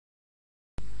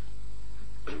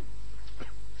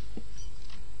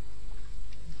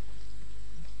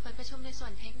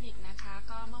เทคนิคนะคะ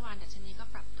ก็เมื่อวานดัชนีก็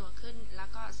ปรับตัวขึ้นแล้ว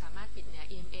ก็สามารถปิดเหนือ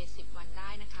EMA 10 วันได้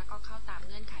นะคะก็เข้าตาม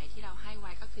เงื่อนไขที่เราให้ไ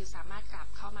ว้ก็คือสามารถกลับ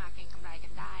เข้ามาเก็งกำไรกั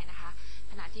นได้นะคะ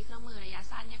ขณะที่เครื่องมือระยะ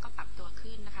สั้นเนี่ยก็ปรับตัว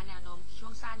ขึ้นนะคะแนวโน้มช่ว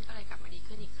งสั้นก็เลยกลับมาดี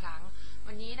ขึ้นอีกครั้ง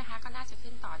วันนี้นะคะก็น่าจะ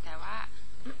ขึ้นต่อแต่ว่า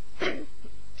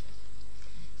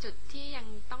จุดที่ยัง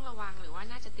ต้องระวังหรือว่า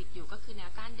น่าจะติดอยู่ก็คือแน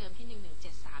วต้านเดิมที่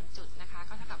1173จุดนะคะ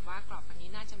ก็เท่ากับว่ากรอบวันนี้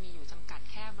น่าจะมีอยู่จำกัด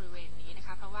แค่บริเวณนี้นะค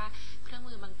ะเพราะว่าเครื่อง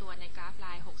มือบางตัวในกราฟไล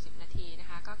น์60นาทีนะ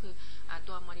คะก็คือ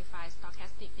ตัว Modified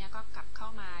Stochastic เนี่ยก็กลับเข้า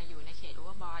มาอยู่ในเขต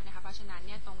Overbought นะคะเพราะฉะนั้นเ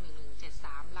นี่ยตรง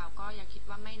1173เราก็ยังคิด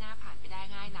ว่าไม่น่าผ่านไปได้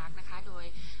ง่ายนักนะคะโดย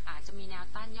จะมีแนว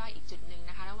ต้านย่อยอีกจุดหนึ่ง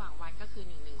นะคะระหว่างวันก็คือ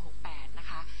1168นะ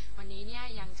คะวันนี้เนี่ย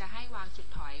ยังจะให้วางจุด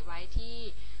ถอยไว้ที่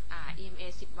EMA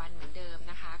 10 วันเหมือนเดิม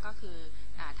นะคะก็คือ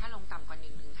ถ้าลงต่ำกว่า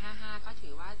1155ก็ถื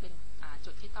อว่าเป็น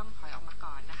จุดที่ต้องถอยออกมา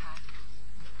ก่อนนะคะ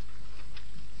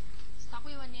สต็อก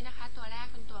วิววันนี้นะคะตัวแรก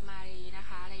เป็นตัวมารีนะ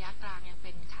คะระยะกลางยังเ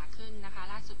ป็นขาขึ้นนะคะ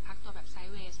ล่าสุดพักตัวแบบไซ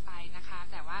ด์เวย์ไปนะคะ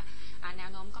แต่ว่าแนว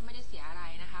โน้มก็ไม่ได้เสียอะไร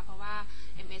นะคะเพราะว่า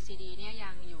MACD เนี่ยยั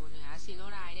งอยู่เหนือซีโร่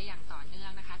ไลน์ได้อย่างต่อเนื่อ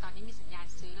งนะคะตอนนี้มีสัญญาณ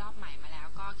ซื้อรอบใหม่มาแล้ว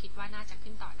ก็คิดว่าน่าจะ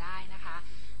ขึ้นต่อได้นะคะ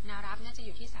แนวรับเนี่ยจะอ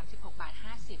ยู่ที่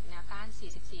36.50 แนวต้าน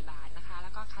44 บาทนะคะแล้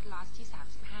วก็คัทลอสที่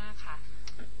35ค่ะ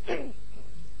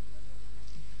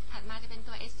ถัดมาจะเป็น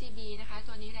ตัว SCB นะคะ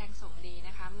ตัวนี้แรงส่งดีน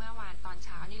ะคะเมื่อวานตอนเ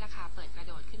ช้านี่ราคาเปิดกระ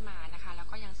โดดขึ้นมานะคะแล้ว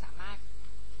ก็ยังสามารถ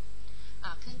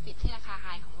ขึ้นปิดที่ราคาไฮ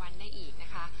ของวันได้อีกน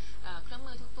ะคะเครื่อง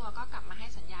มือทุกตัวก็กลับมาให้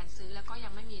สัญญาณซื้อแล้วก็ยั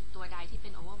งไม่มีตัวใดที่เป็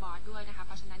นโอเวอร์บอทด้วยนะคะเ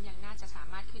พราะฉะนั้นยังน่าจะสา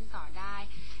มารถขึ้นต่อได้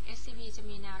SCB จะ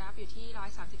มีแนวรับอยู่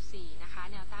ที่134นะคะ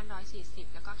แนวต้าน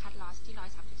140แล้วก็คัทลอสที่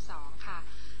132ค่ะ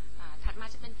ถัดมา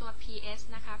จะเป็นตัว PS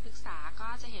นะคะพฤกษาก็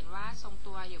จะเห็นว่าทรง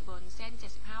ตัวอยู่บนเส้น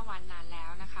75วันนานแล้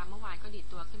วนะคะเมื่อวานก็ดีด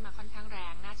ตัวขึ้นมาค่อนข้างแร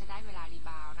งน่าจะได้เวลารี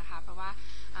บาวนะคะเพราะว่า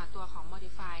ตัวของ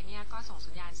Modify เนี่ยก็ส่ง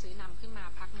สัญญาณซื้อนำขึ้นมา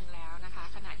พักหนึ่งแล้วนะคะ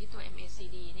ขณะที่ตัว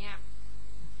MACD เนี่ย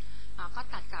ก็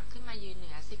ตัดกลับขึ้นมายืนเห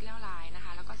นือซิกเกิลไลน์นะค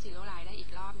ะแล้วก็ซีโร่ไลน์ได้อี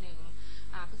กรอบหนึ่ง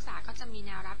พฤกษาก็จะมีแ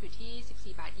นวรับอยู่ที่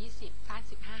14.20 ต้าน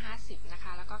15.50นะค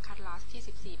ะแล้วก็คัทลอส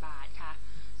ที่14 บาทค่ะ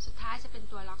สุดท้ายจะเป็น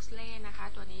ตัวล็อกสเล่นะคะ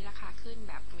ตัวนี้ราคาขึ้น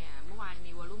แบบเมื่อวาน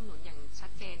มีวอลุ่มหนุนอย่างชั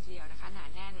ดเจนทีเดียวนะคะหนา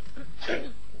แน่น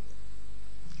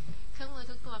เครื่องมือ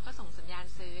ทุกตัวก็ส่งสัญญาณ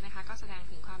ซื้อนะคะก็แสดง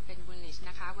ถึงความเป็น bullish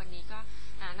นะคะวันนี้ก็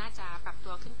น่าจะปรับ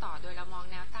ตัวขึ้นต่อโดยเรามอง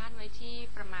แนวต้านไว้ที่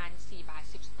ประมาณ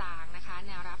4.10 สตางค์นะคะแ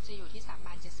นวรับจะอยู่ที่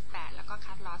3.78 แล้วก็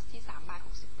คัทลอสที่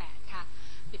3.68 ค่ะ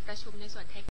ปิดประชุมในส่วนเทค